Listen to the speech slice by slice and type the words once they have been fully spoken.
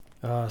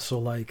So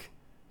like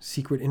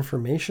secret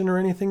information or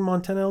anything,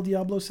 Montana El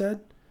Diablo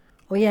said?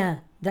 Oh yeah,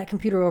 that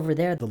computer over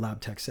there, The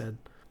lab tech said.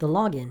 the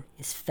login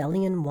is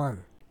Fellion1.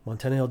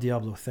 Montana El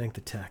Diablo thanked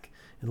the tech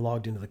and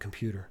logged into the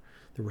computer.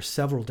 There were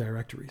several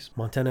directories.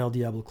 Montana El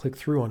Diablo clicked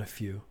through on a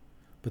few,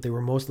 but they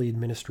were mostly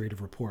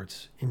administrative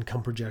reports,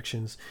 income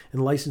projections,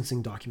 and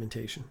licensing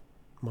documentation.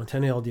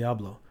 Montana El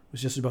Diablo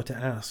was just about to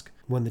ask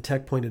when the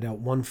tech pointed out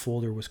one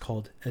folder was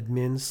called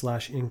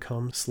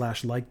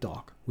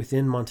admin/income/like-doc.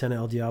 Within, Montana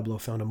El Diablo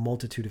found a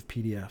multitude of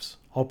PDFs,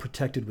 all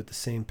protected with the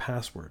same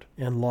password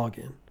and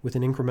login, with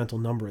an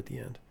incremental number at the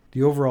end.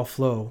 The overall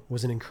flow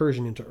was an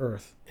incursion into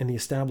Earth and the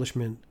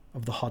establishment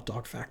of the hot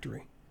dog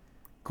factory.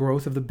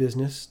 Growth of the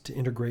business to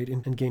integrate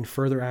and gain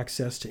further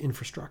access to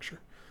infrastructure.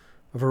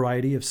 A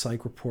variety of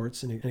psych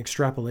reports and an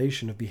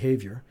extrapolation of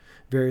behavior,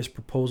 various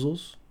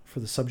proposals for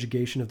the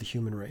subjugation of the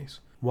human race.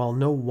 While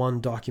no one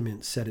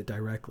document said it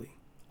directly,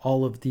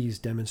 all of these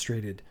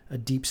demonstrated a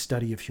deep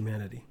study of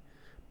humanity,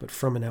 but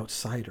from an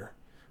outsider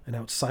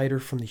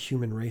from the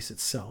human race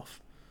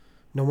itself.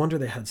 No wonder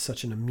they had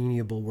such an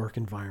amenable work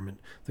environment.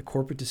 The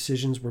corporate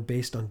decisions were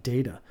based on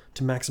data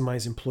to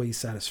maximize employee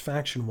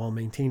satisfaction while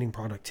maintaining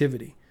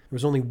productivity. There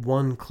was only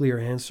one clear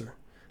answer.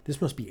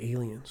 This must be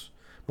aliens.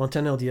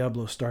 Montana El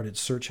Diablo started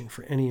searching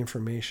for any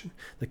information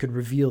that could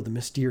reveal the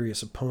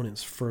mysterious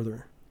opponents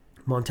further.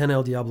 Montana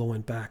El Diablo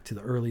went back to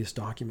the earliest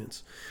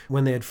documents,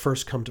 when they had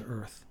first come to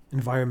Earth.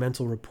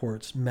 Environmental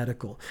reports,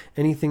 medical,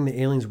 anything the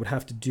aliens would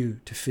have to do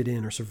to fit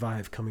in or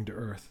survive coming to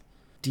Earth.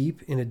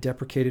 Deep in a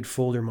deprecated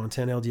folder,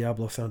 Montana El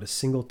Diablo found a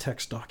single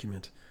text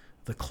document,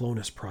 the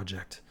Clonus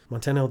Project.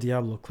 Montana El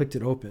Diablo clicked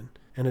it open,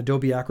 and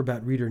Adobe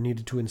Acrobat Reader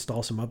needed to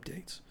install some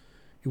updates.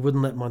 It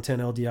wouldn't let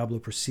Montana El Diablo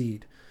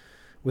proceed.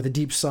 With a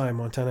deep sigh,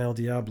 Montana El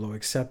Diablo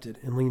accepted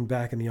and leaned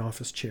back in the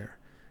office chair.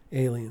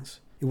 Aliens.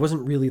 It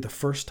wasn't really the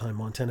first time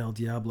Montana El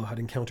Diablo had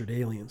encountered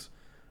aliens,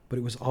 but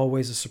it was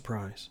always a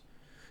surprise.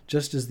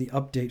 Just as the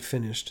update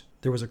finished,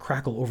 there was a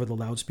crackle over the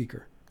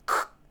loudspeaker.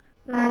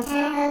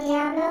 Montana El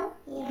Diablo,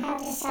 you have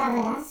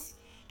discovered us.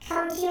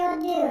 Come to your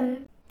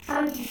doom.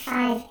 Come to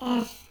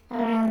 5F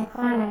around the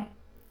corner,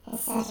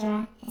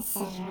 etc.,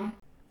 etc.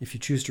 If you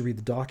choose to read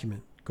the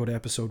document, go to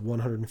episode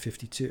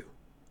 152.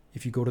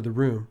 If you go to the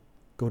room,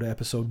 go to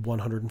episode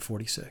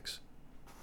 146.